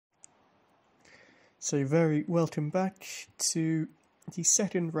So very welcome back to the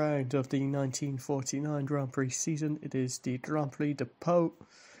second round of the 1949 Grand Prix season. It is the Grand Prix de Pau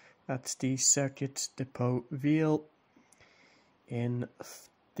at the Circuit de Pau-Ville in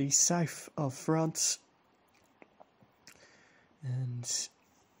the south of France. And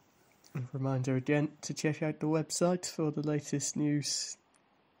a reminder again to check out the website for the latest news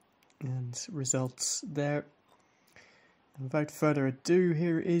and results there. And without further ado,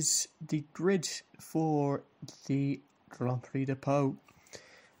 here is the grid for the Grand Prix de Pau.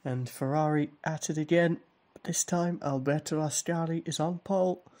 And Ferrari at it again. This time Alberto Ascari is on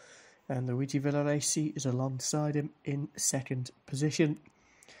pole and Luigi Villaraci is alongside him in second position.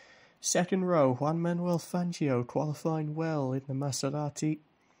 Second row, Juan Manuel Fangio qualifying well in the Maserati.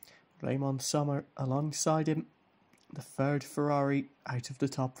 Raymond Sommer alongside him. The third Ferrari out of the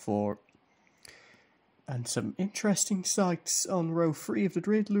top four. And some interesting sights on row 3 of the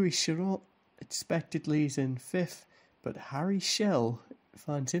grid. Louis Chiron expectedly is in 5th, but Harry Schell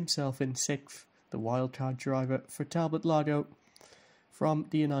finds himself in 6th, the wildcard driver for Talbot Lago from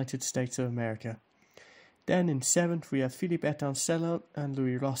the United States of America. Then in 7th we have Philippe Etincellin and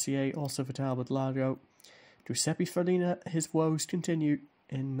Louis Rossier, also for Talbot Lago. Giuseppe Farina, his woes continue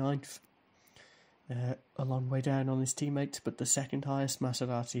in 9th. A long way down on his teammates, but the second highest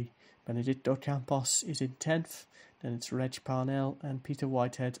Maserati, Benedetto Campos, is in 10th. Then it's Reg Parnell and Peter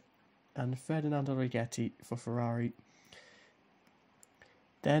Whitehead and Ferdinando Righetti for Ferrari.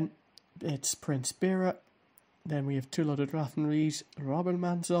 Then it's Prince Bira. Then we have Tullio de Raffineries, Robert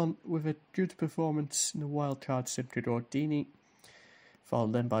Manzon with a good performance in the wildcard Simca Gordini,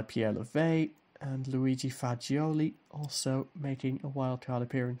 followed then by Pierre Levey and Luigi Fagioli, also making a wildcard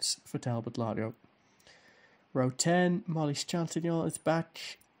appearance for Talbot Lago. Row 10, Maurice Chantignon is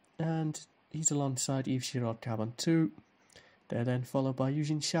back, and he's alongside Yves Giraud-Cabon too. They're then followed by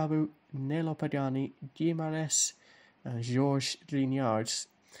Eugene Chabot, Nelo Pagani, Guy Mares, and Georges Grignards.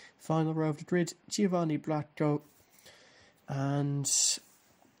 Final row of the grid, Giovanni Bracco and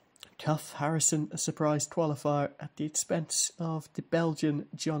Cuff Harrison, a surprise qualifier at the expense of the Belgian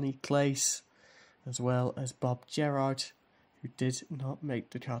Johnny Claes, as well as Bob Gerard, who did not make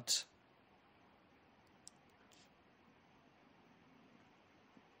the cut.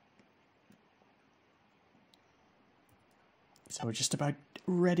 So we're just about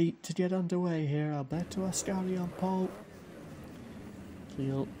ready to get underway here. Alberto Ascari on pole.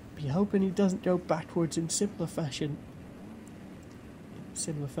 He'll be hoping he doesn't go backwards in similar fashion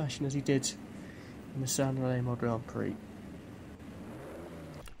as he did in the San Remo Grand Prix.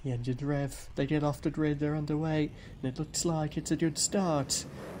 The engines rev, they get off the grid, they're underway, and it looks like it's a good start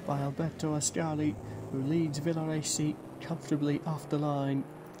by Alberto Ascari, who leads Villaraci comfortably off the line.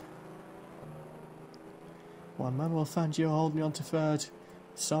 Juan Manuel Fangio holding on to third,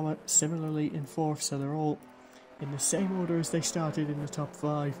 Sommer similarly in fourth, so they're all in the same order as they started in the top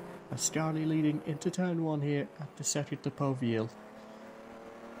 5. Ascari leading into turn 1 here at the Circuit de Pau-Ville.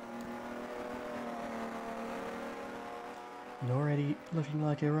 And already looking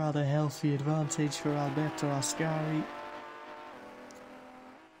like a rather healthy advantage for Alberto Ascari.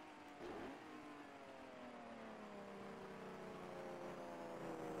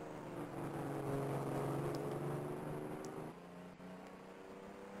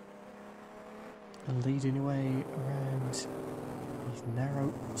 And leading away around these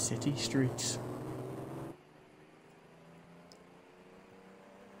narrow city streets.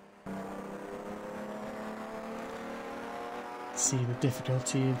 See the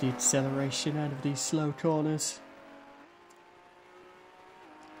difficulty of the acceleration out of these slow corners.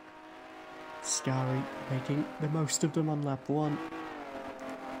 Ascari making the most of them on lap 1.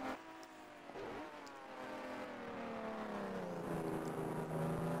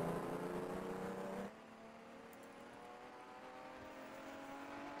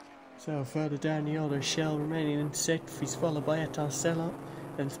 So further down the order, Schell remaining in 6th, he's followed by Etincellin,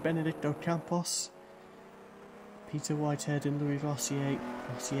 then it's Benedetto Campos, Peter Whitehead and Louis Rossier.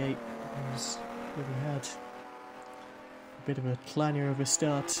 Rossier has really had a bit of a clanger of a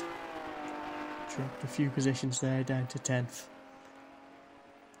start, dropped a few positions there down to 10th.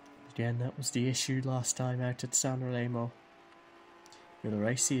 Again, that was the issue last time out at San Remo.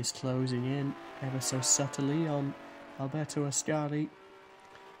 Villaraci is closing in ever so subtly on Alberto Ascari,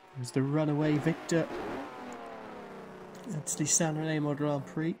 who's the runaway victor. That's the San Remo Grand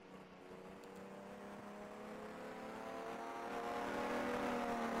Prix.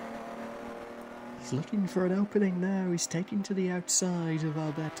 He's looking for an opening now. He's taking to the outside of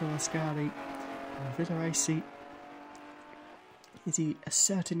Alberto Ascari. And Villaraci, is he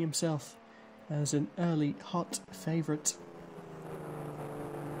asserting himself as an early hot favourite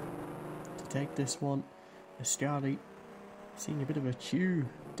take this one. Ascari seeing a bit of a queue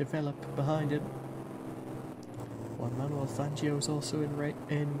develop behind it. Juan Manuel Fangio is also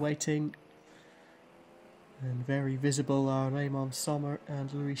in waiting. And very visible are Raymond Sommer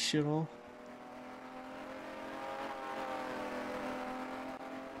and Louis Chiron.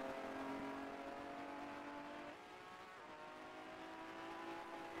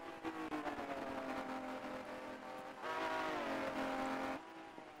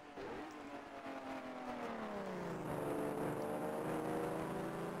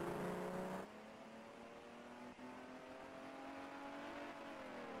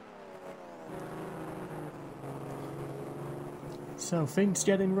 So things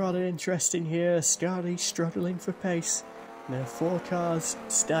getting rather interesting here. Ascari struggling for pace. There are 4 cars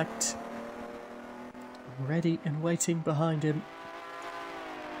stacked, ready and waiting behind him.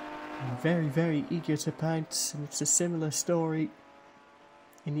 And very, very eager to pounce. And it's a similar story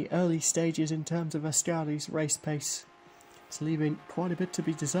in the early stages in terms of Ascari's race pace. It's leaving quite a bit to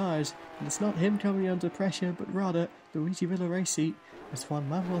be desired. And it's not him coming under pressure, but rather Luigi Villaraci, as Juan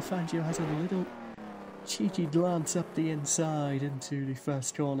Manuel Fangio has a little cheeky glance up the inside into the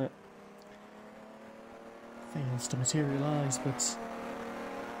first corner. Fails to materialise, but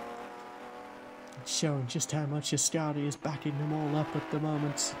it's showing just how much Ascari is backing them all up at the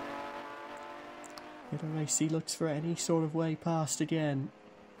moment. Villaraci looks for any sort of way past again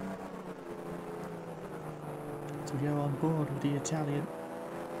to go on board with the Italian.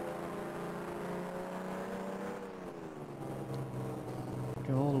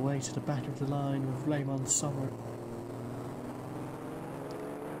 Go all the way to the back of the line with Raymond Sommer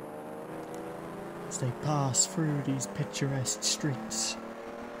as they pass through these picturesque streets.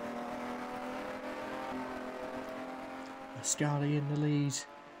 Ascari in the lead,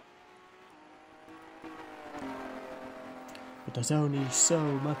 but there's only so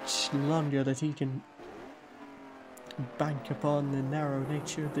much longer that he can bank upon the narrow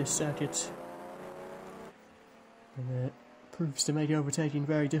nature of this circuit, and proves to make overtaking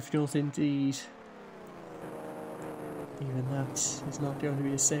very difficult indeed. Even that is not going to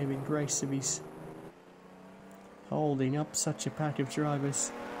be a saving grace if he's holding up such a pack of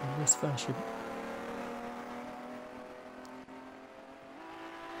drivers in this fashion.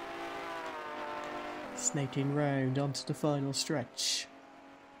 Snaking round onto the final stretch.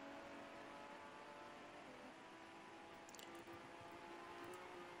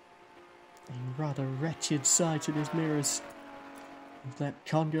 A rather wretched sight in his mirrors, with that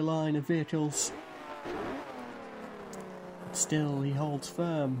conga line of vehicles. But still he holds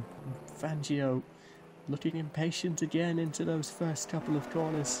firm. Fangio looking impatient again into those first couple of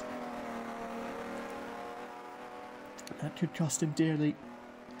corners. That could cost him dearly,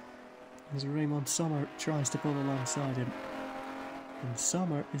 as Raymond Sommer tries to pull alongside him. And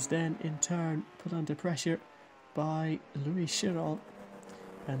Sommer is then in turn put under pressure by Louis Chiron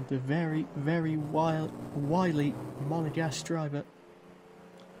and the very, very wily Monegasque driver.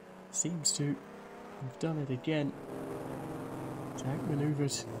 Seems to have done it again. He's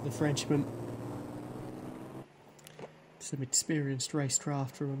outmanoeuvred the Frenchman. Some experienced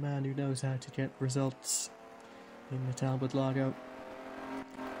racecraft from a man who knows how to get results in the Talbot Lago.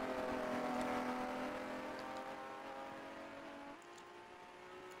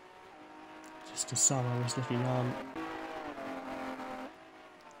 Just as Sommer was looking on.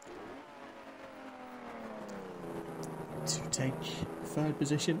 To take third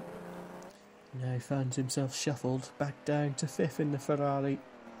position. Now he finds himself shuffled back down to 5th in the Ferrari.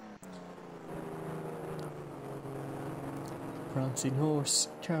 Prancing Horse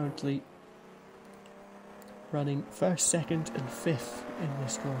currently running 1st, 2nd and 5th in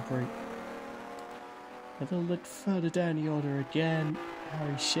this Grand Prix. A little bit further down the order again,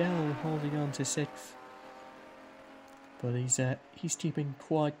 Harry Schell holding on to 6th. But he's keeping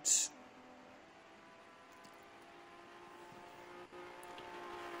quite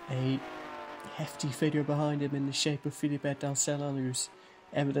a hefty figure behind him in the shape of Philippe Dancelon, who's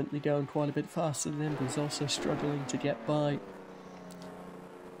evidently going quite a bit faster than him, but is also struggling to get by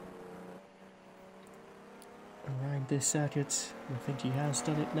around this circuit. I think he has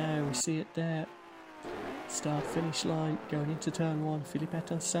done it now. We see it there. Start finish line going into turn 1. Philippe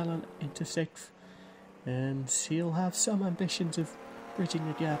Dancelon into 6th, and he'll have some ambitions of bridging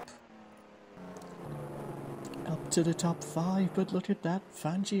the gap up to the top 5. But look at that,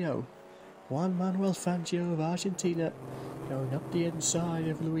 Fangio, Juan Manuel Fangio of Argentina, going up the inside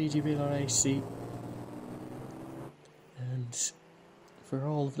of Luigi Villaraci. And for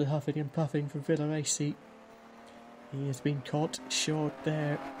all of the huffing and puffing from Villaraci, he has been caught short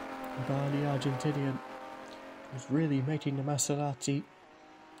there by the Argentinian, who's really making the Maserati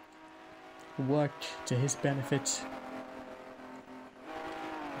worked to his benefit.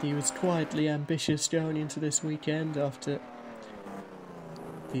 He was quietly ambitious going into this weekend after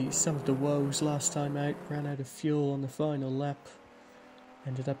some of the woes last time out. Ran out of fuel on the final lap.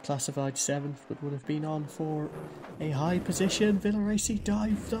 Ended up classified 7th, but would have been on for a high position. Villaraci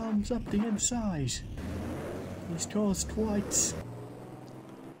dived arms up the inside. He's caused quite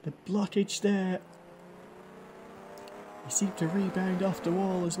the blockage there. He seemed to rebound off the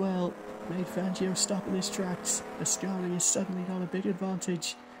wall as well. Made Fangio stop in his tracks. Ascari has suddenly got a big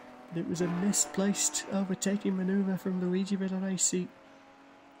advantage. But it was a misplaced overtaking manoeuvre from Luigi Villaraci.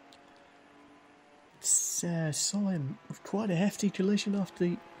 Saw him with quite a hefty collision off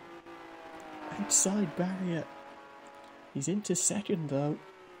the outside barrier. He's into second though.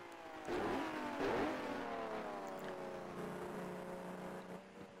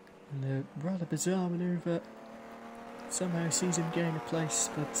 And a rather bizarre manoeuvre somehow sees him gain a place,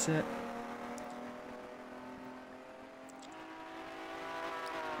 but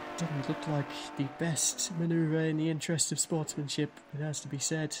didn't look like the best manoeuvre in the interest of sportsmanship, it has to be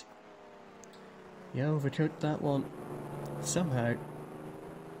said. He overcooked that one somehow.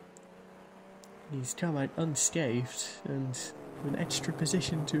 He's come out unscathed and with an extra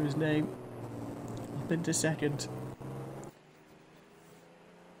position to his name, up into second.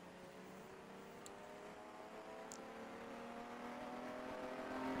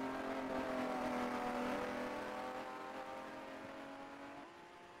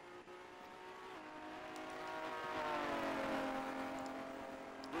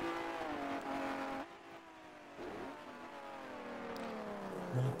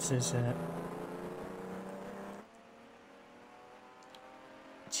 Has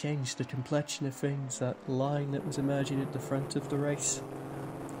changed the complexion of things. That line that was emerging at the front of the race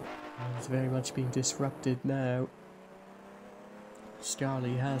is very much being disrupted now.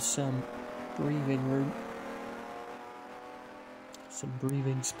 Scarlett has some breathing room, some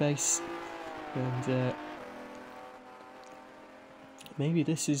breathing space, and maybe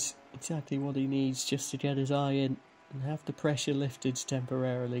this is exactly what he needs just to get his eye in and have the pressure lifted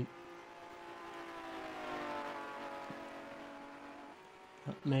temporarily.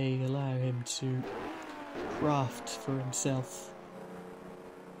 That may allow him to craft for himself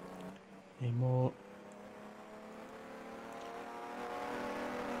a more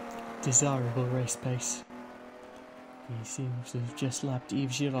desirable race pace. He seems to have just lapped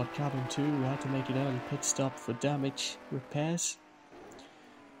Yves Girard cabin 2, who had to make an early pit stop for damage repairs.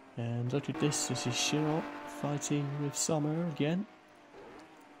 And look at this is Girard fighting with Sommer again.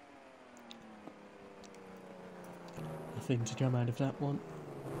 Nothing to come out of that one.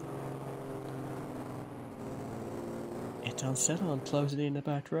 Etan Sedan closing in the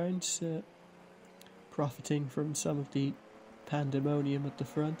background, profiting from some of the pandemonium at the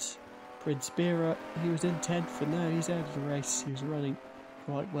front. Prince Bira, he was in 10th and now he's out of the race. He was running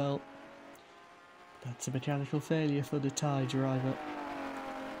quite well. That's a mechanical failure for the Thai driver.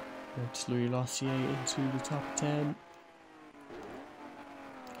 Works Louis Lossier into the top 10.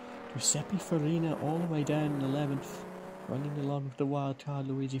 Giuseppe Farina all the way down in 11th, running along with the wildcard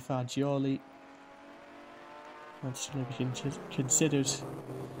Luigi Fagioli. That's going to be considered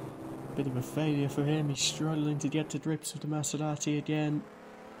a bit of a failure for him. He's struggling to get to grips with the Maserati again.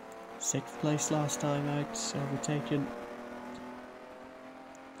 6th place last time out, overtaken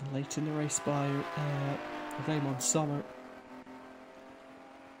late in the race by Raymond Sommer.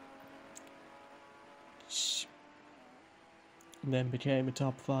 And then became a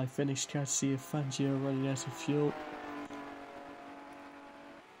top 5 finish courtesy of Fangio running out of fuel.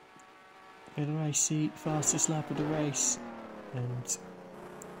 Villaraci, fastest lap of the race, and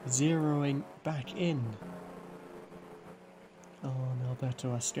zeroing back in on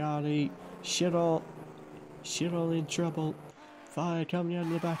Alberto Ascari. Chiron in trouble. Fire coming out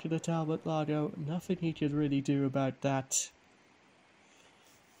of the back of the Talbot Lago. Nothing he could really do about that.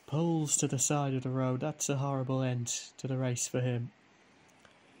 Pulls to the side of the road. That's a horrible end to the race for him.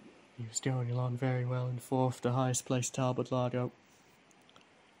 He was going along very well in 4th, the highest placed Talbot Lago.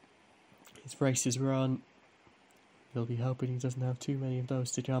 His race is run. He'll be hoping he doesn't have too many of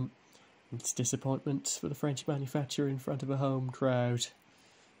those to come. It's disappointment for the French manufacturer in front of a home crowd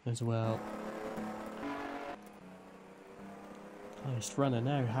as well. Highest runner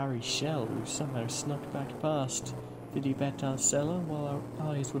now, Harry Schell, who somehow snuck back past Philippe Etan while our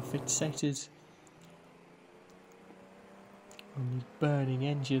eyes were fixated on the burning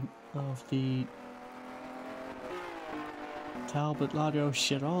engine of the Talbot Lago.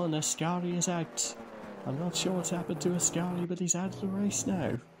 Chiron. Ascari is out. I'm not sure what's happened to Ascari, but he's out of the race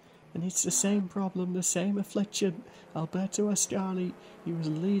now. And it's the same problem, the same affliction. Alberto Ascari, he was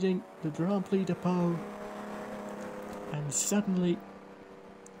leading the Grand Prix de Pau, and suddenly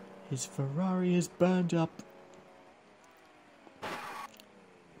his Ferrari is burned up.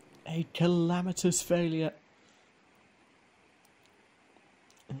 A calamitous failure.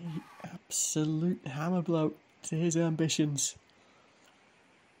 An absolute hammer blow to his ambitions.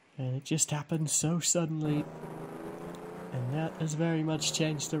 And it just happened so suddenly. And that has very much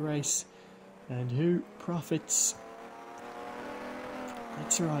changed the race. And who profits?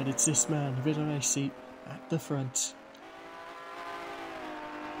 That's right, it's this man, Villaraci, at the front.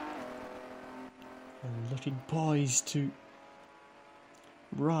 And looking poised to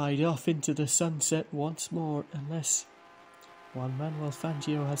ride off into the sunset once more, unless Juan Manuel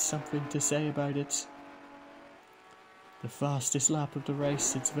Fangio has something to say about it. The fastest lap of the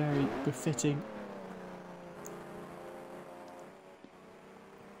race, it's very befitting.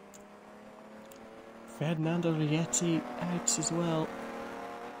 Fernando Rietti out as well.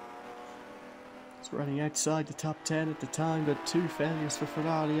 He's running outside the top 10 at the time, but 2 failures for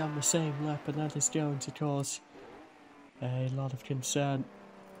Ferrari on the same lap, and that is going to cause a lot of concern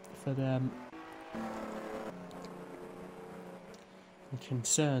for them. And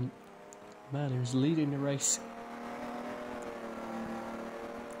concern, the man who's leading the race.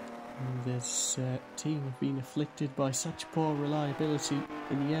 And this team have been afflicted by such poor reliability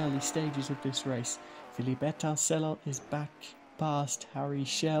in the early stages of this race. Philippe Etancellon is back past Harry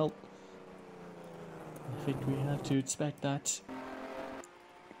Schell. I think we have to expect that.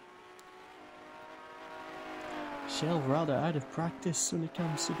 Schell rather out of practice when it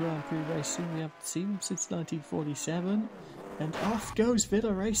comes to Grand Prix racing. We haven't seen him since 1947. And off goes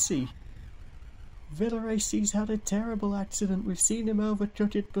Villaraci. Villaraci's had a terrible accident. We've seen him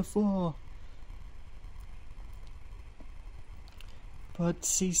overcut it before. But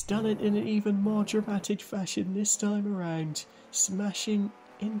he's done it in an even more dramatic fashion this time around, smashing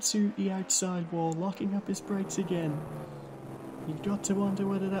into the outside wall, locking up his brakes again. You've got to wonder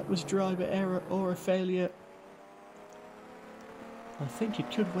whether that was driver error or a failure. I think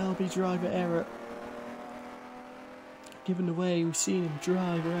it could well be driver error, given the way we've seen him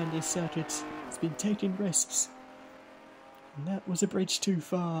drive around this circuit. He's been taking risks, and that was a bridge too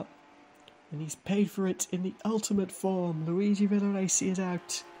far. And he's paid for it in the ultimate form. Luigi Villaraci is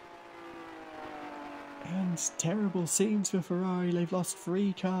out. And terrible scenes for Ferrari. They've lost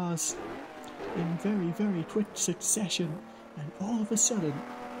 3 cars in very, very quick succession. And all of a sudden,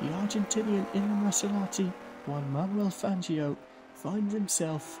 the Argentinian in the Maserati, Juan Manuel Fangio, finds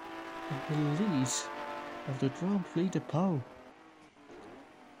himself in the lead of the Grand Prix de Pau.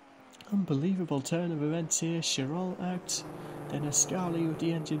 Unbelievable turn of events here. Chirol out, then Ascari with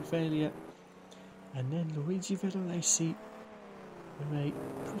the engine failure. And then Luigi Villaraci with a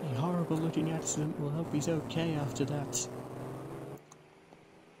pretty horrible looking accident. We'll hope he's okay after that.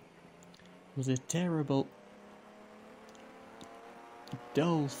 It was a terrible,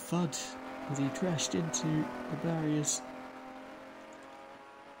 dull thud as he crashed into the barriers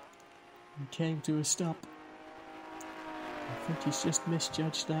and came to a stop. I think he's just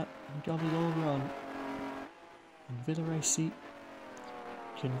misjudged that and got it all wrong. And Villaraci,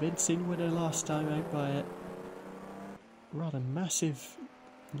 convincing winner last time out by a rather massive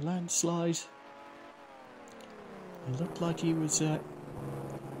landslide. It looked like he was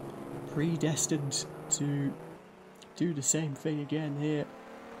predestined to do the same thing again here.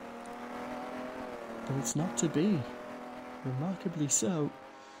 But it's not to be. Remarkably so.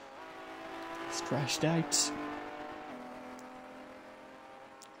 He's crashed out.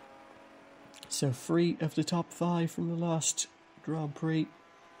 So 3 of the top 5 from the last Grand Prix,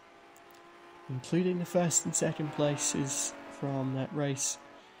 including the first and second places from that race,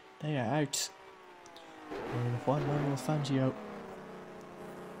 they are out. And Juan Manuel Fangio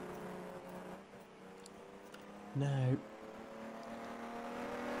now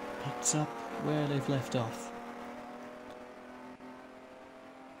picks up where they've left off.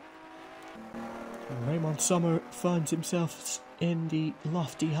 And Raymond Sommer finds himself in the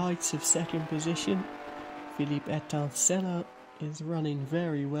lofty heights of second position. Philippe Etancellon is running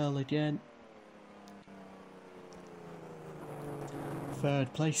very well again.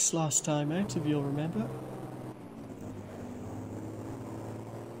 Third place last time out, if you'll remember.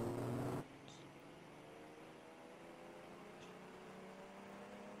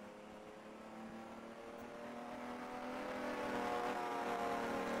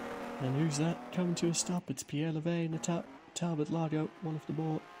 And who's that coming to a stop? It's Pierre Levay in the Talbot Lago, one of the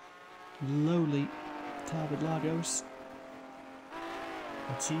more lowly Talbot Lagos.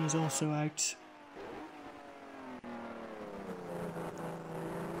 But he is also out.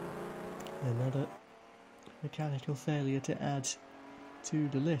 Another mechanical failure to add to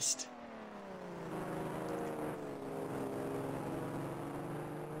the list.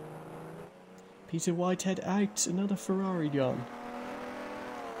 Peter Whitehead out, another Ferrari gone.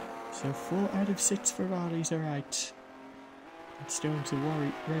 So 4 out of 6 Ferraris are out. It's going to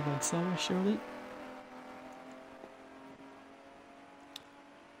worry Raymond Sommer, surely.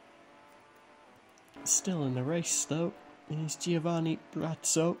 Still in the race though is Giovanni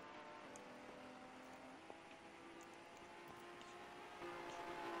Brazzo.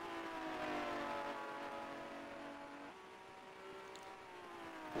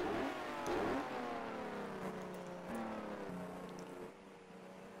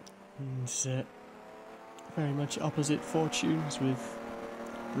 And very much opposite fortunes with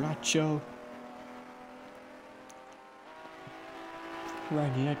Brazzo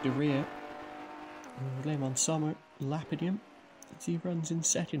rounding out the rear. Raymond Sommer lapping him as he runs in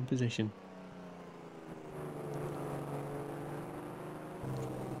second position.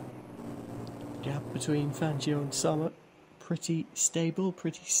 Gap between Fangio and Sommer pretty stable,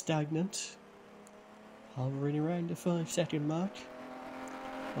 pretty stagnant, hovering around the 5-second mark.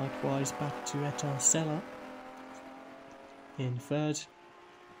 Likewise back to Etan Senna in third.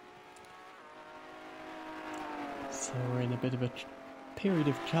 So we're in a bit of a period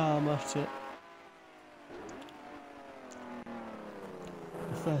of calm after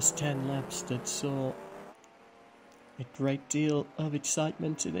the first 10 laps that saw a great deal of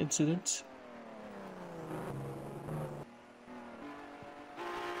excitement and incident.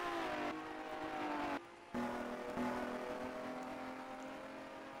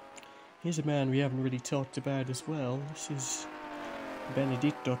 Here's a man we haven't really talked about as well. This is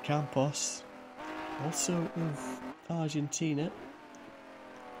Benedetto Campos, also of Argentina.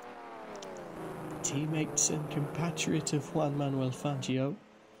 Teammates and compatriot of Juan Manuel Fangio.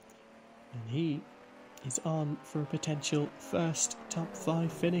 And he is on for a potential first top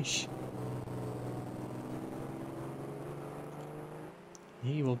 5 finish.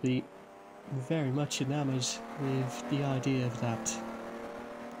 He will be very much enamoured with the idea of that.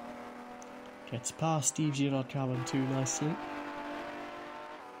 Gets past Steve Girard-Carbon too nicely.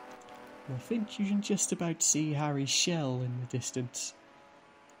 And I think you can just about see Harry Schell in the distance.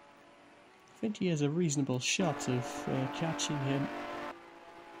 I think he has a reasonable shot of catching him.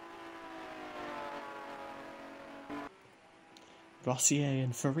 Rossier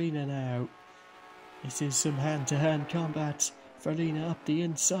and Farina now. This is some hand-to-hand combat. Farina up the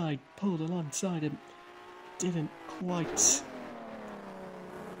inside, pulled alongside him. Didn't quite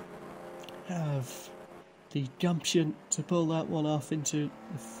have the gumption to pull that one off into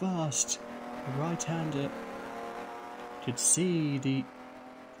the fast right-hander. Could see the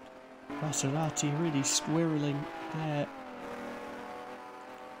Maserati really squirreling there.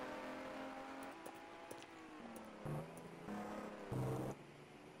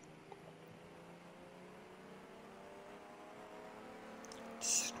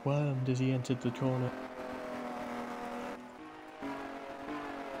 Squirmed as he entered the corner.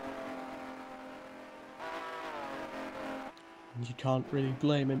 And you can't really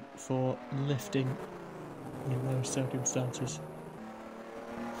blame him for lifting in those circumstances.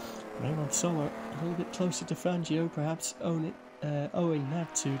 Raymond Sommer a little bit closer to Fangio, perhaps owing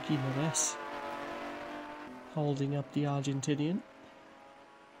that to Guimarães, holding up the Argentinian.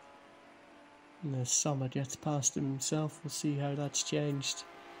 And as Sommer gets past him himself, we'll see how that's changed.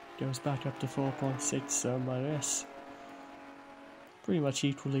 Goes back up to 4.6, so Guimarães pretty much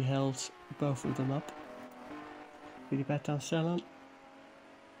equally held both of them up. Philippe Salon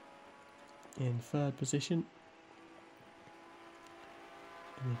in third position.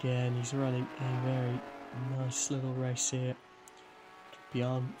 And again, he's running a very nice little race here. Could be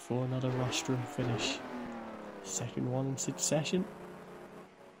on for another rostrum finish. Second one in succession.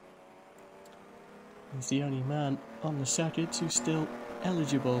 He's the only man on the circuit who's still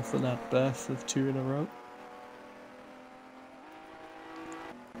eligible for that berth of 2 in a row.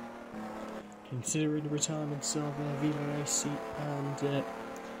 Considering the retirements of Villaresi and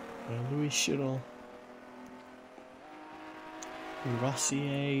Louis Chiron.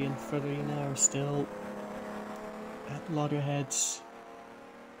 Rossier and Farina are still at loggerheads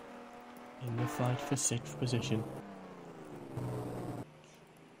in the fight for 6th position.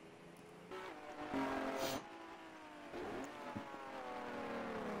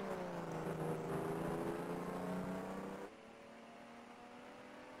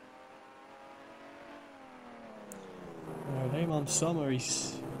 Raymond Sommer,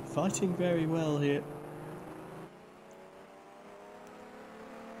 he's fighting very well here.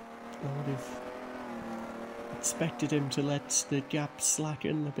 A lot of expected him to let the gap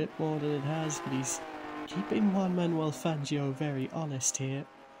slacken a bit more than it has, but he's keeping Juan Manuel Fangio very honest here.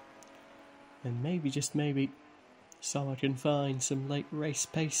 And maybe, just maybe, Sommer can find some late race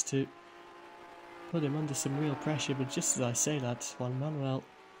pace to put him under some real pressure. But just as I say that, Juan Manuel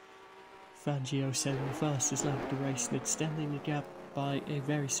Fangio setting the fastest lap of the race and extending the gap by a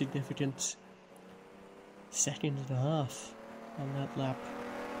very significant 1.5 seconds on that lap.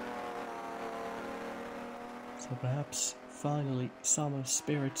 So perhaps finally Sommer's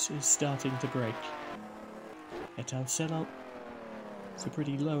spirit is starting to break. Etan Senna, it's a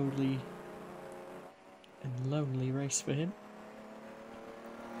pretty lonely race for him.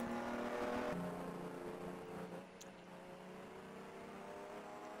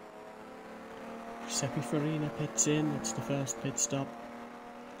 Giuseppe Farina pits in. It's the first pit stop,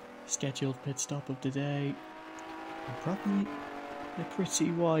 scheduled pit stop of the day, and probably a pretty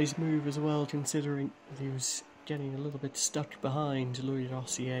wise move as well, considering he was getting a little bit stuck behind Louis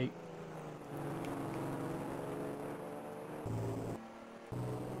Rossier.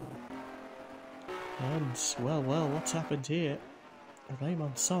 And, well, what's happened here?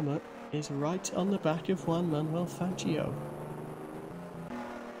 Raymond Sommer is right on the back of Juan Manuel Fangio.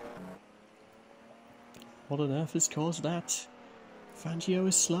 What on earth has caused that? Fangio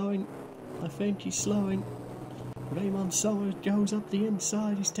is slowing. I think he's slowing. Raymond Sommer goes up the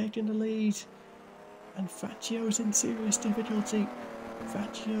inside, he's taking the lead. And Fangio's in serious difficulty.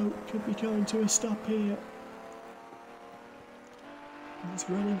 Fangio could be going to a stop here. He's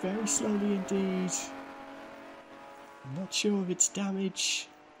running very slowly indeed. I'm not sure of its damage.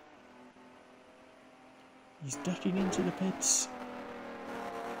 He's ducking into the pits.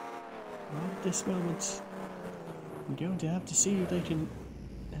 Right at this moment, I'm going to have to see if they can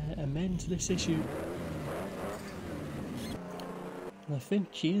amend this issue. And I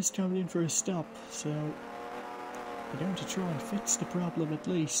think he is coming in for a stop, so they're going to try and fix the problem at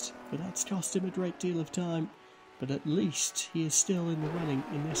least. But that's cost him a great deal of time. But at least he is still in the running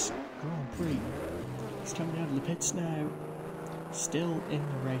in this Grand Prix. He's coming out of the pits now, still in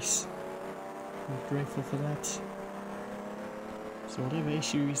the race. I'm grateful for that. So whatever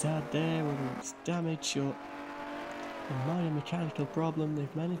issue he's had there, whether it's damage or a minor mechanical problem,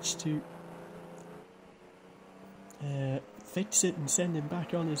 they've managed to fix it and send him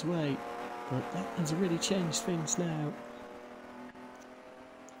back on his way. But that has really changed things now.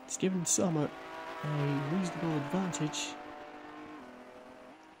 It's given Sommer a reasonable advantage.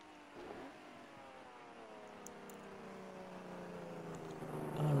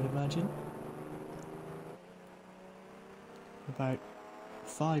 I would imagine about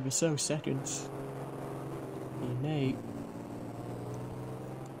 5 or so seconds. He may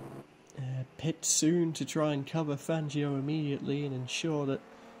pit soon to try and cover Fangio immediately and ensure that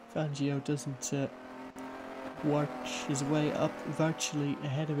Fangio doesn't work his way up virtually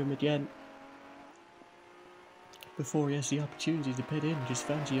ahead of him again before he has the opportunity to pit in, because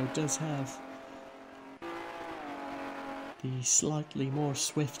Fangio does have the slightly more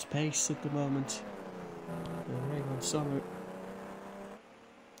swift pace at the moment. Raymond Sommer,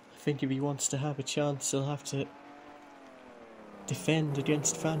 I think if he wants to have a chance, he'll have to defend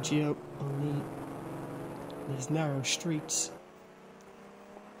against Fangio on these narrow streets.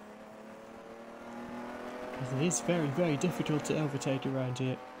 Because it is very, very difficult to overtake around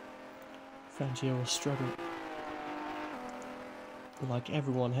here. Fangio will struggle, like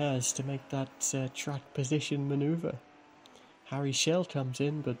everyone has, to make that track position manoeuvre. Harry Schell comes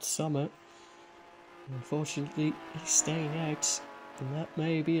in, but Sommer, unfortunately, he's staying out, and that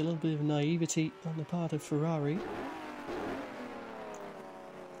may be a little bit of naivety on the part of Ferrari.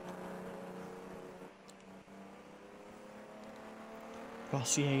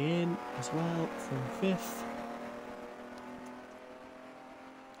 Rossier in as well from 5th.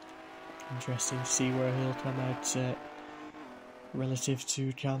 Interesting to see where he'll come out relative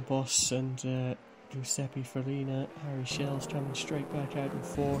to Campos and Giuseppe Farina. Harry Schell's coming straight back out in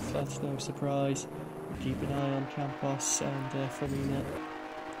 4th, that's no surprise. Keep an eye on Campos and Farina.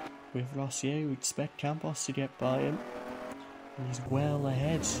 With Rossier, we expect Campos to get by him. And he's well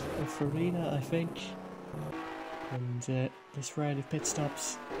ahead of Farina, I think. And this round of pit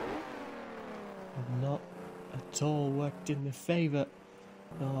stops have not at all worked in the favour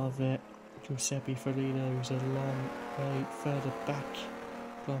of Giuseppe Farina, who's a long way further back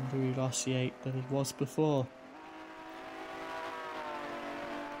from Louis Rossier than he was before.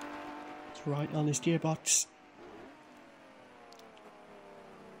 It's right on his gearbox.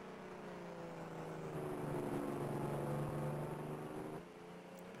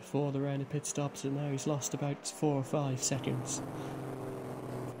 Before the round of pit stops, and now he's lost about 4 or 5 seconds.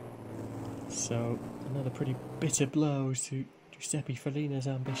 So another pretty bitter blow to Giuseppe Farina's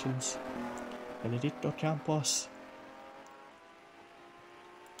ambitions. Benedetto Campos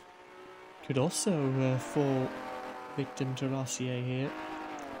could also fall victim to Rossier here.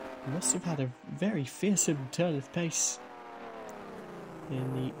 He must have had a very fearsome turn of pace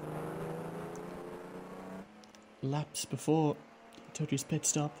in the laps before he took his pit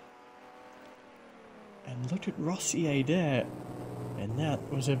stop. And look at Rossier there, and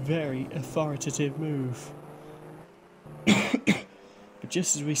that was a very authoritative move. But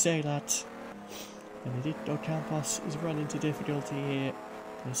just as we say that, Benedetto Campos is run into difficulty here.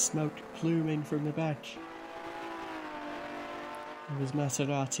 There's smoke pluming from the back of his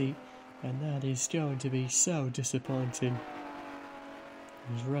Maserati, and that is going to be so disappointing.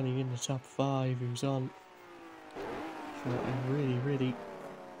 He was running in the top 5, he was on for a really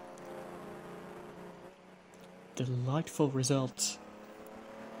delightful result.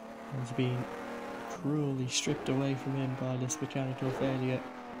 He's been cruelly stripped away from him by this mechanical failure.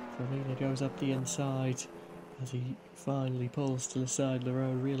 Farina goes up the inside as he finally pulls to the side of the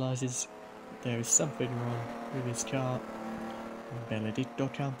road, realises there is something wrong with his car. And Benedetto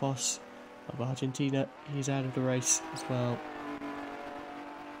Campos of Argentina, he's out of the race as well.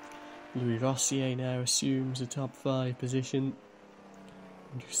 Louis Rossier now assumes a top 5 position,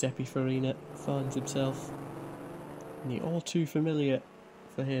 and Giuseppe Farina finds himself in the all too familiar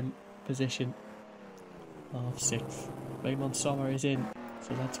for him position of 6th. Raymond Sommer is in,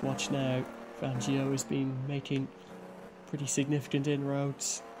 so let's watch now. Fangio has been making pretty significant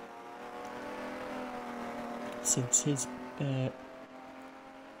inroads since his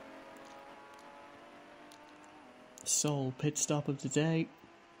sole pit stop of the day.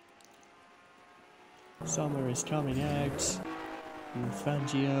 Sommer is coming out, and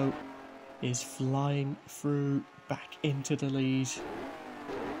Fangio is flying through back into the lead.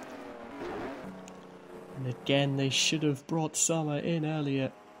 And again, they should have brought Sommer in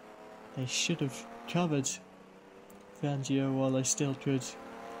earlier. They should have covered Fangio while they still could.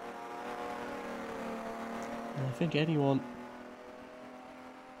 And I think anyone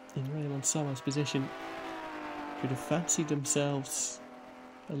in Raymond Sommer's position could have fancied themselves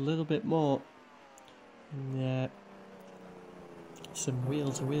a little bit more in some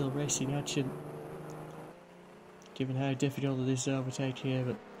wheel-to-wheel racing action, given how difficult it is to overtake here.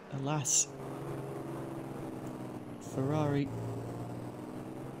 But alas, Ferrari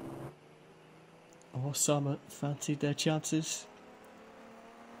or Sommer fancied their chances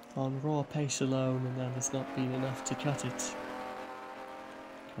on raw pace alone, and that has not been enough to cut it.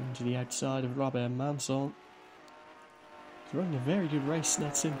 Coming to the outside of Robert Manson. He's running a very good race,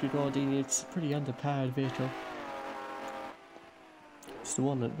 Natsim Gordini. It's a pretty underpowered vehicle. It's the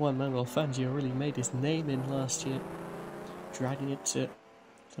one that Juan Manuel Fangio really made his name in last year, dragging it to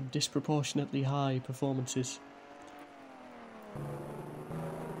some disproportionately high performances.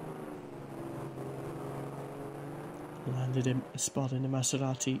 Landed him a spot in the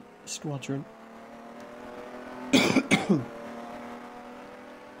Maserati squadron.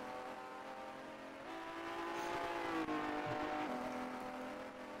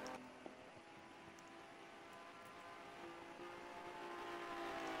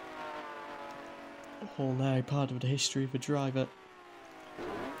 All now part of the history of a driver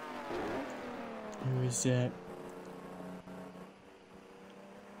who is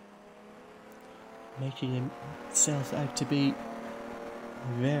making himself out to be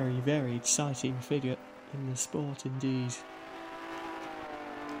a very exciting figure in the sport indeed.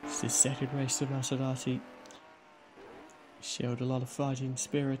 It's his second race to Maserati. Showed a lot of fighting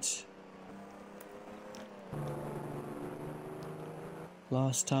spirit.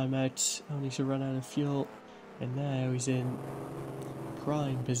 Last time out, only to run out of fuel, and now he's in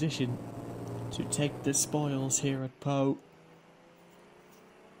prime position to take the spoils here at Pau.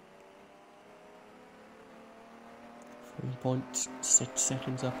 3.6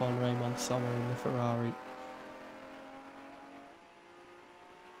 seconds up on Raymond Sommer in the Ferrari.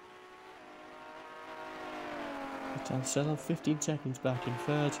 Anselmo 15 seconds back in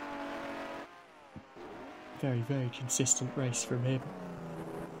third. Very consistent race from him.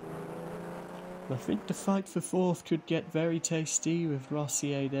 I think the fight for fourth could get very tasty with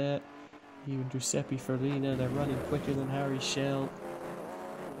Rossier there. Even Giuseppe Farina, they're running quicker than Harry Schell,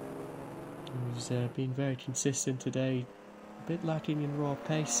 who's been very consistent today. A bit lacking in raw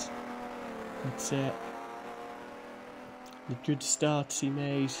pace, but the good starts he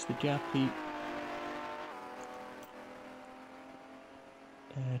made, the gap he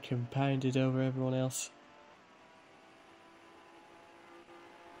compounded over everyone else.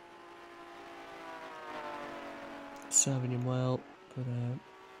 Serving him well, but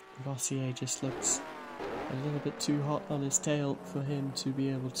Rossier just looks a little bit too hot on his tail for him to be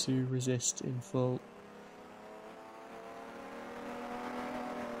able to resist in full.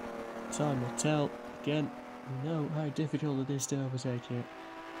 Time will tell. Again, we know how difficult it is to overtake here.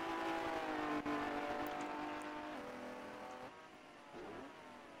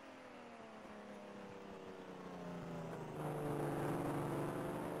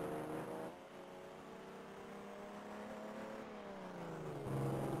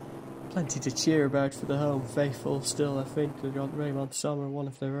 Plenty to cheer about for the home faithful still, I think. They've got Raymond Sommer, one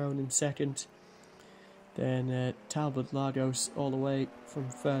of their own, in second. Then Talbot Lagos all the way from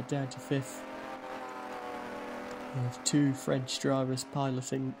third down to fifth. We have two French drivers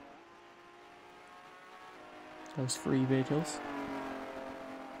piloting those three vehicles.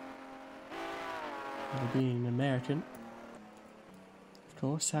 There being an American, of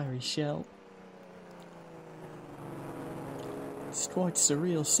course, Harry Schell. It's quite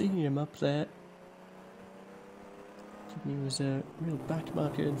surreal seeing him up there. He was a real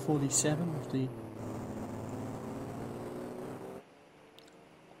backmarker in 47 of the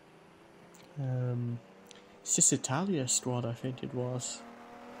Cisitalia squad, I think it was.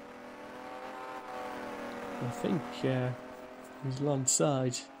 I think he was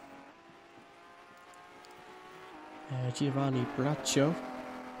alongside Giovanni Braccio,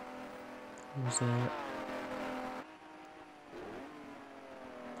 who was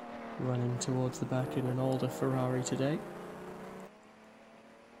running towards the back in an older Ferrari today.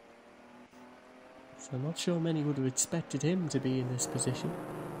 So I'm not sure many would have expected him to be in this position.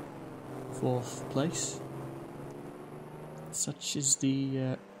 Fourth place. Such is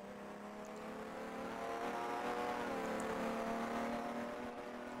the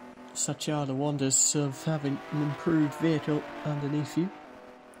such are the wonders of having an improved vehicle underneath you.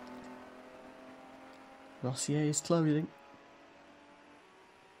 Rossier's clothing.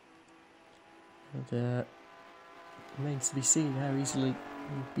 And remains to be seen how easily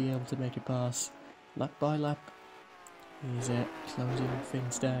he'll be able to make a pass. Lap by lap, he's closing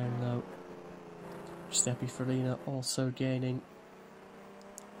things down though. Giuseppe Farina also gaining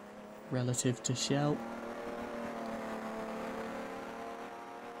relative to Schell.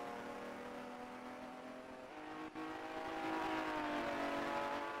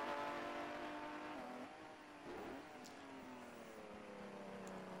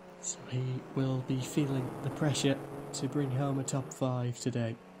 So he will be feeling the pressure to bring home a top 5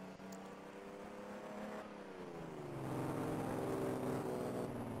 today.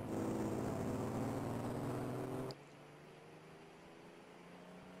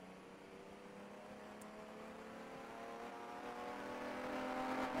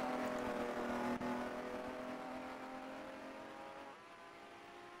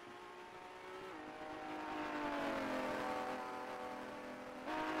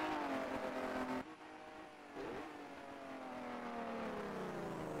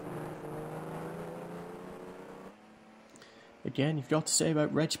 Again, you've got to say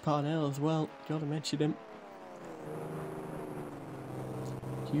about Reg Parnell as well, got to mention him.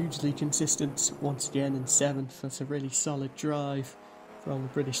 Hugely consistent once again in 7th, that's a really solid drive from the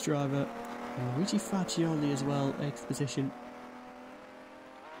British driver. And Luigi Faccioli as well, 8th position.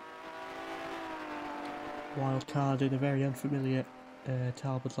 Wild card in a very unfamiliar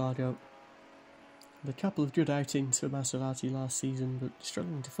Talbot Lago. And a couple of good outings for Maserati last season, but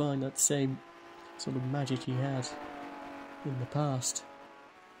struggling to find that same sort of magic he had in the past.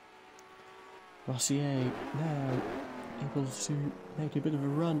 Rossier now able to make a bit of a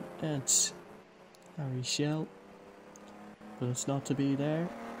run at Harry Schell, but it's not to be there.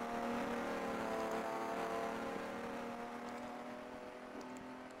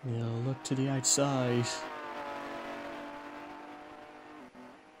 We'll look to the outside.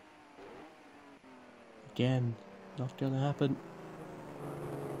 Again, not gonna happen.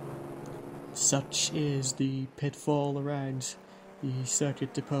 Such is the pitfall around the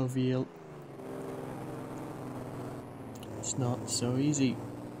Circuit de Pauville. It's not so easy.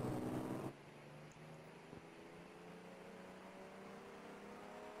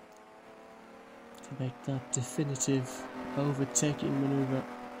 To make that definitive overtaking manoeuvre,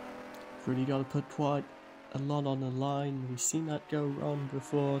 you've really got to put quite a lot on the line. We've seen that go wrong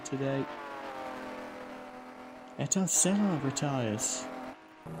before today. Etan Senna retires.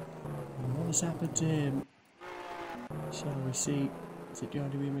 What has happened to him? Shall we see? Is it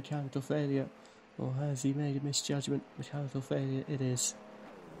going to be mechanical failure? Or has he made a misjudgment? Mechanical failure it is.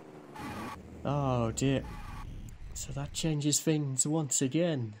 Oh dear. So that changes things once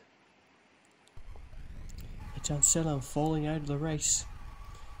again. Etan Senna falling out of the race.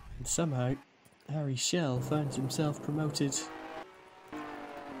 And somehow Harry Schell finds himself promoted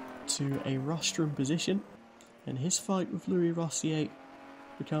to a rostrum position, and his fight with Louis Rossier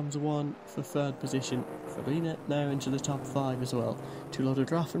becomes one for third position. Farina now into the top 5 as well. Toulouse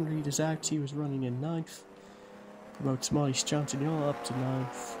Draffenried is out, he was running in 9th. Promotes Maurice Chantignon up to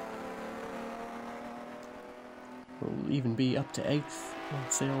 9th. Will even be up to 8th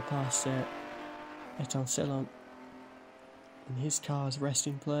once they all pass Etancelon. And his car's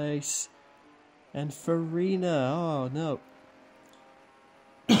resting place. And Farina, oh no.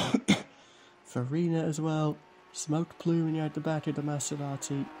 Farina as well. Smoke pluming out the back of the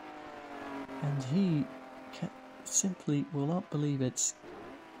Maserati. And he simply will not believe it.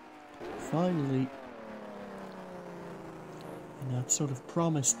 Finally, in that sort of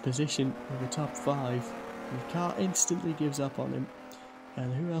promised position of the top 5, the car instantly gives up on him.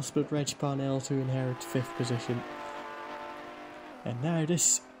 And who else but Reg Parnell to inherit 5th position. And now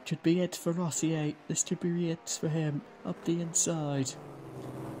this could be it for Rossier. This could be it for him. Up the inside.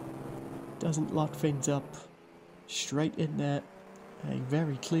 Doesn't lock things up. Straight in there. A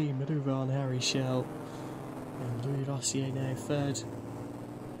very clean manoeuvre on Harry Schell. And Louis Rossier now 3rd.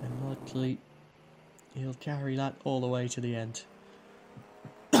 And likely he'll carry that all the way to the end.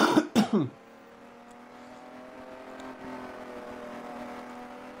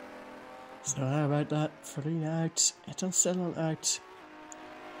 So how about that? Farina out, Etancelon out,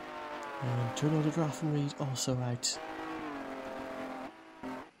 and Toulouse Draffenried also out.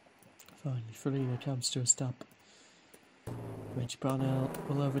 Finally, Farina comes to a stop. Reg Parnell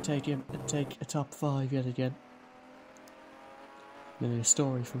will overtake him and take a top 5 yet again. Nearly a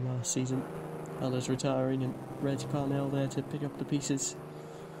story from last season. Others retiring and Reg Parnell there to pick up the pieces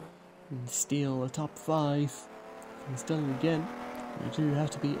and steal a top 5. He's done it again. You do have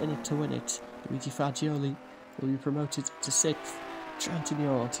to be in it to win it. Luigi Fagioli will be promoted to 6th.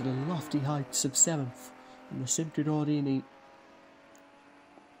 Chantignon to the lofty heights of 7th in the Simca Gordini.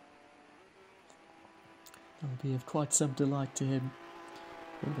 That'll be of quite some delight to him.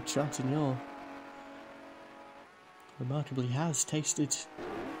 Remember, Chantignon remarkably has tasted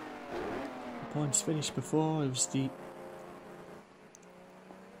the points finished before. It was the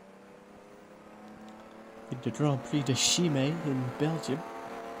Grand Prix de Chimay in Belgium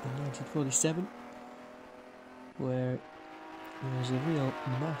in 1947, where there was a real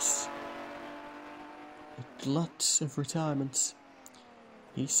mass, a glut of retirements.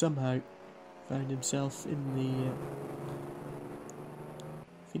 He somehow found himself in the,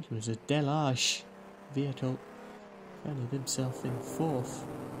 I think it was a Delage vehicle, found himself in 4th.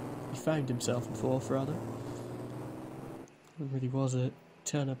 He found himself in 4th, rather. It really was a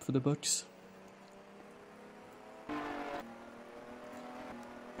turn up for the books.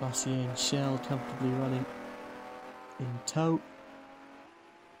 Rossier and Schell comfortably running in tow.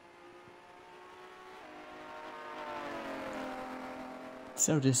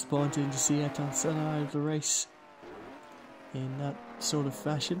 So disappointing to see Etancelon out of the race in that sort of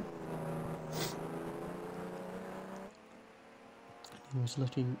fashion. He was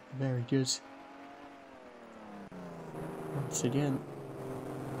looking very good once again.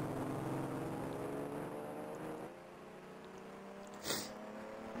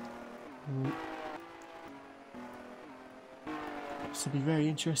 This will be very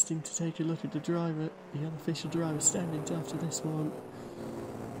interesting to take a look at the driver, the unofficial driver standings after this one.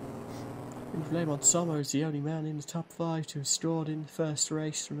 Raymond Sommer is the only man in the top 5 to have scored in the first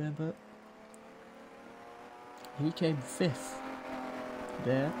race, remember. He came 5th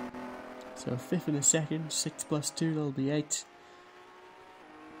there. So 5th in the second, 6 plus 2, that'll be 8.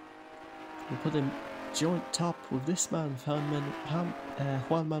 We'll put him joint top with this man,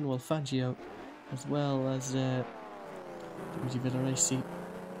 Juan Manuel Fangio, as well as Luigi Villaraci.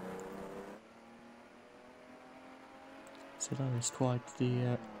 So that is quite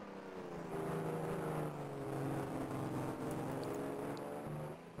the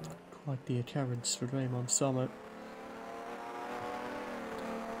occurrence for Raymond Sommer.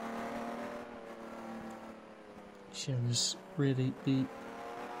 Shows really the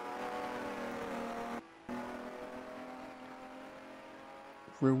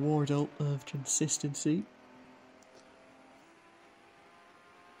reward of consistency.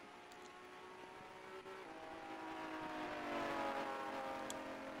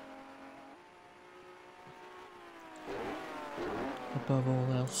 Above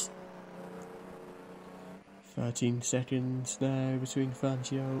all else. 13 seconds now between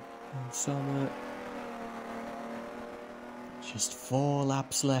Fangio and Sommer. Just 4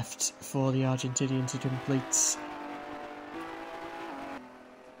 laps left for the Argentinian to complete.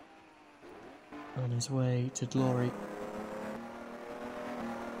 On his way to glory.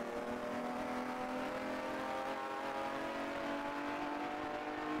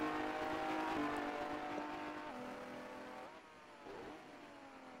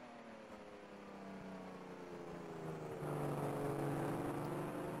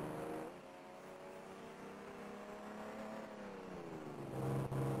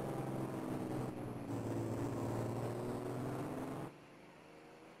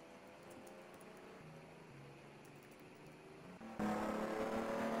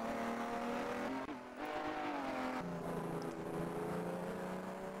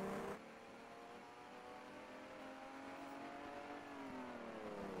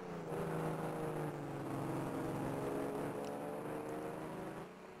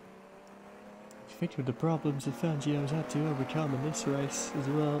 think of the problems that Fangio's had to overcome in this race as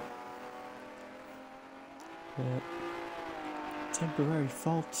well. Temporary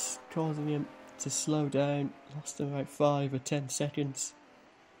faults causing him to slow down, lost about 5 or 10 seconds.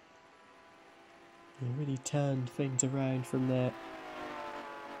 He really turned things around from there.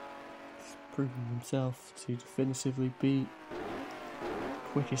 He's proven himself to definitively be the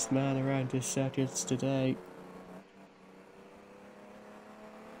quickest man around this circuit today.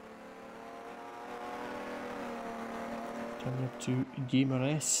 Coming up to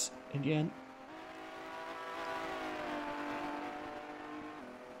Guimarães again.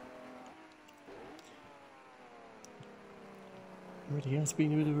 Really has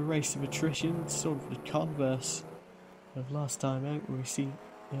been a bit of a race of attrition, sort of the converse of last time out,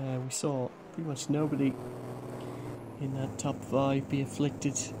 where we saw pretty much nobody in that top 5 be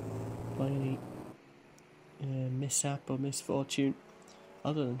afflicted by any mishap or misfortune,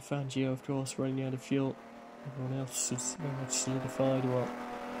 other than Fangio, of course, running out of fuel. Everyone else is very much solidified, while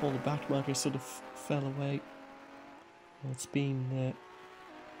all the backmarkers sort of fell away. It's been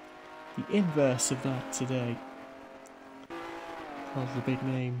the inverse of that today. All the big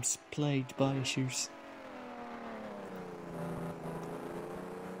names plagued by issues.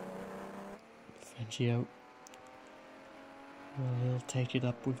 Fangio, well, he'll take it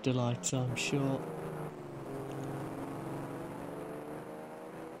up with delight, I'm sure.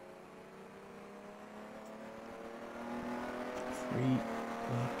 Three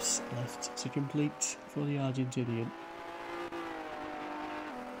laps left to complete for the Argentinian.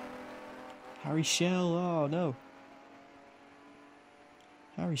 Harry Schell, oh no.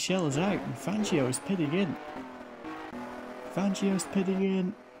 Harry Schell is out and Fangio is pitting in. Fangio's pitting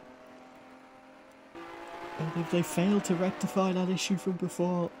in. And if they failed to rectify that issue from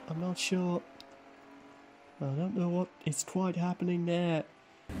before, I'm not sure. I don't know what is quite happening there.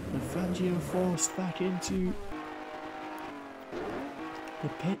 But Fangio forced back into the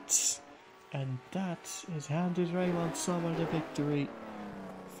pits, and that has handed Raymond Sommer the victory.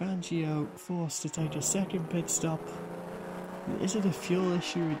 Fangio forced to take a second pit stop. Is it a fuel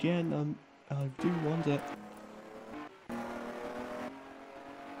issue again? I do wonder.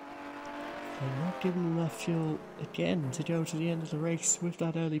 They're not giving enough fuel again to go to the end of the race with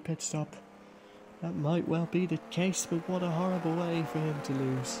that early pit stop. That might well be the case, but what a horrible way for him to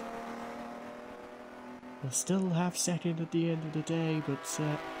lose. He'll still have second at the end of the day, but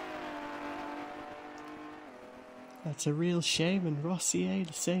that's a real shame. And Rossier,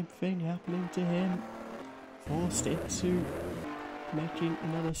 the same thing happening to him. Forced into making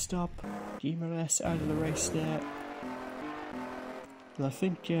another stop. Guimarães out of the race there. And I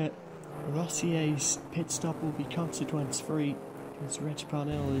think Rossier's pit stop will be consequence free, because Reg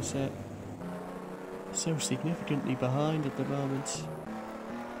Parnell is so significantly behind at the moment.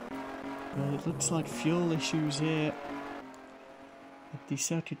 And it looks like fuel issues here at the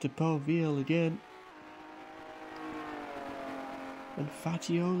Circuit de Beauville again. And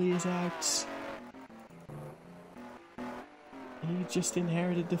Fattioli is out. He just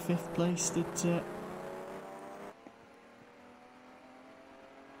inherited the 5th place that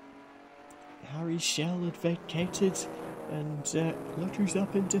Harry Schell had vacated. And look who's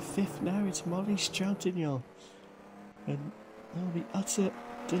up into 5th now, it's Maurice Trintignant. And that'll be utter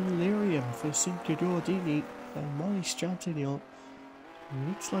delirium for Cinque Gordini, and Maurice Trintignant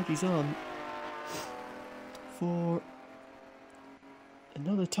looks like he's on for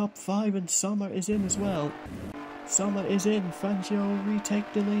another top 5, and Sommer is in as well. Sommer is in. Fangio will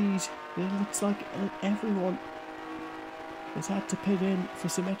retake the lead. It looks like everyone has had to pit in for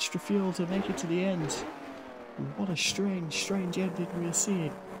some extra fuel to make it to the end. And what a strange ending we're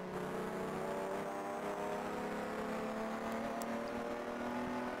seeing.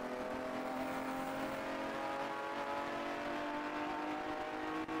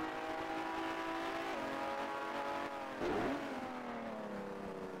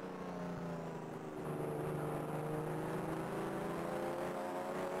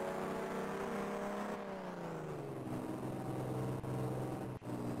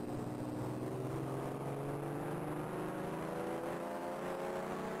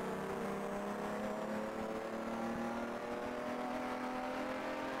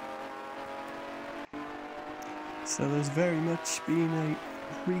 So there's very much been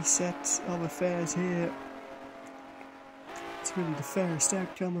a reset of affairs here. It's really the fairest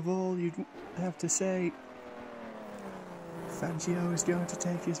outcome of all, you'd have to say. Fangio is going to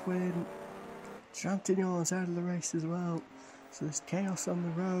take his win. Trintignant's out of the race as well. So there's chaos on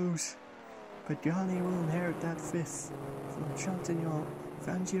the road. Pagani will inherit that 5th from Trintignant.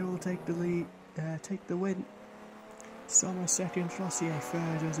 Fangio will take the lead, take the win. Sommer 2nd, Rossier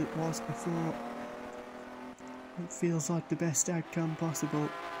 3rd as it was before. It feels like the best outcome possible.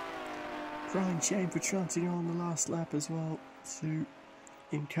 Crying shame for trouncing on the last lap as well to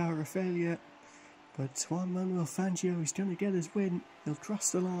incur a failure. But Juan Manuel Fangio is going to get his win. He'll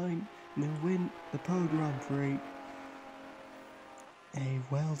cross the line and he'll win the Pau Grand Prix. A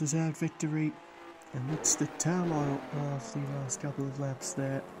well-deserved victory amidst the turmoil of the last couple of laps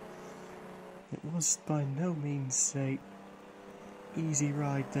there. It was by no means a easy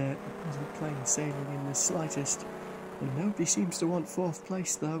ride there. It wasn't plain sailing in the slightest. And nobody seems to want 4th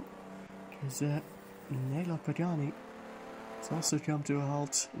place though, because Nela Pagani has also come to a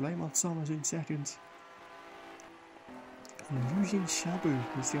halt. Raymond Somers in 2nd. And Eugene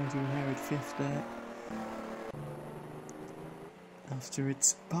Chabu is going to inherit 5th there, after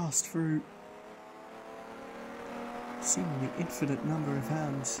it's passed through a seemingly infinite number of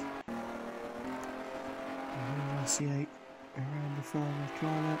hands. And Rossier around the final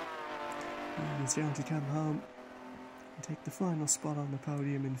corner. He is going to come home and take the final spot on the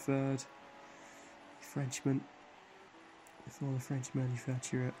podium in 3rd. Frenchman for the French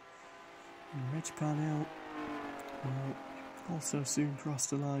manufacturer. And Reg Parnell will also soon cross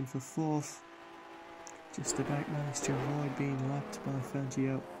the line for 4th. Just about managed to avoid being lapped by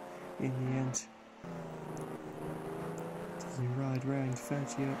Fangio in the end. As we ride round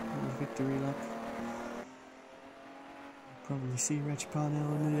Fangio on the victory lap. You'll probably see Reg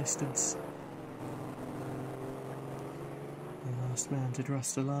Parnell in the distance. The last man to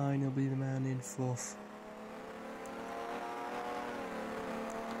cross the line will be the man in 4th.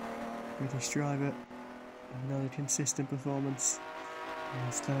 British driver, another consistent performance.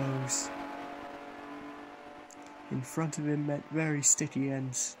 As those in front of him met very sticky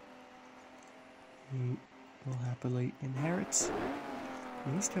ends, he will happily inherit.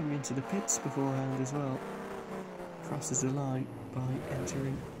 And he's coming into the pits beforehand as well. Crosses the line by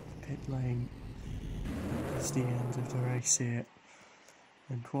entering the pit lane. That's the end of the race here.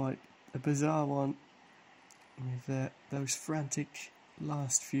 And quite a bizarre one, with those frantic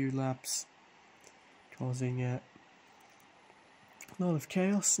last few laps causing a lot of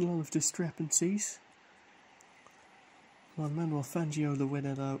chaos and a lot of discrepancies. Juan Manuel Fangio the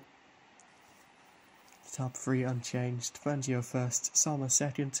winner though. Top 3 unchanged. Fangio 1st, Sommer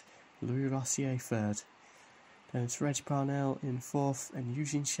 2nd, Louis Rossier 3rd. Then it's Reg Parnell in 4th and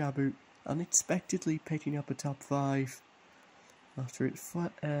Eugene Chabu unexpectedly picking up a top 5 after it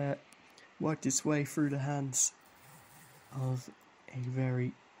worked its way through the hands of a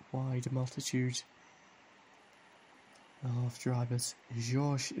very wide multitude of drivers.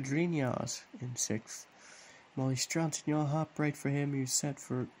 Georges Grignard in 6th. Maurice Trintignant, heartbreak for him, who's set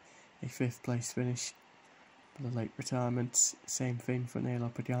for a 5th place finish, but a late retirement. Same thing for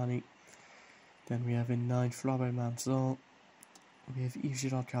Nela Pagani. Then we have in 9th Robert Manzon. We have Yves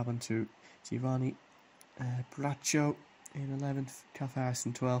Girard Cabantu, Giovanni Braccio in 11th, Cuff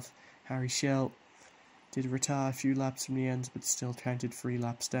Harrison 12th, Harry Schell did retire a few laps from the end, but still counted 3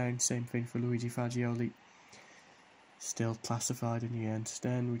 laps down. Same thing for Luigi Fagioli, still classified in the end.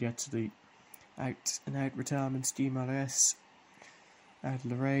 Then we get to the out retirements. Guy Mares out of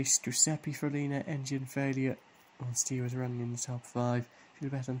the race. Giuseppe Farina, engine failure whilst he was running in the top 5.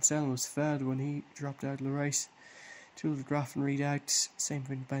 Gilbert Ansel was 3rd when he dropped out of the race. Tour de Grafen readout. Same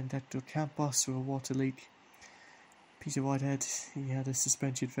thing for Benedetto Campos with a water leak. Peter Whitehead, he had a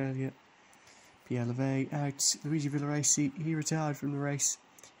suspension failure. Pierre Levey out. Luigi Villaresi, he retired from the race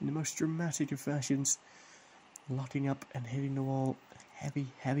in the most dramatic of fashions, locking up and hitting the wall. A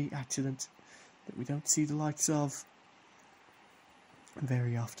heavy accident that we don't see the likes of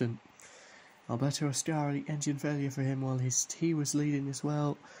very often. Alberto Ascari, engine failure for him while he was leading as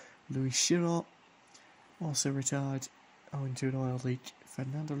well. Louis Chiron also retired owing to an oil leak.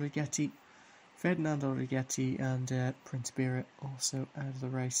 Fernando Righetti and Prince Bira also out of the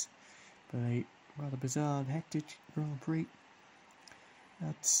race. But a rather bizarre and hectic Grand Prix.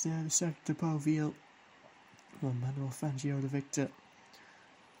 That's the Circuit de Beauville. Juan Manuel Fangio the victor.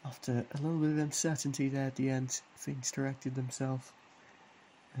 After a little bit of uncertainty there at the end, things corrected themselves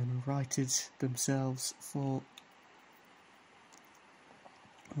and righted themselves for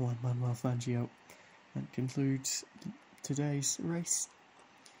Juan Manuel Fangio. That concludes today's race.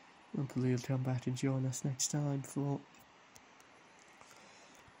 Hopefully he'll come back and join us next time for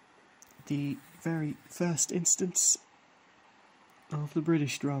the very first instance of the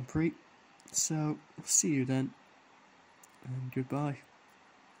British Grand Prix. So, see you then, and goodbye.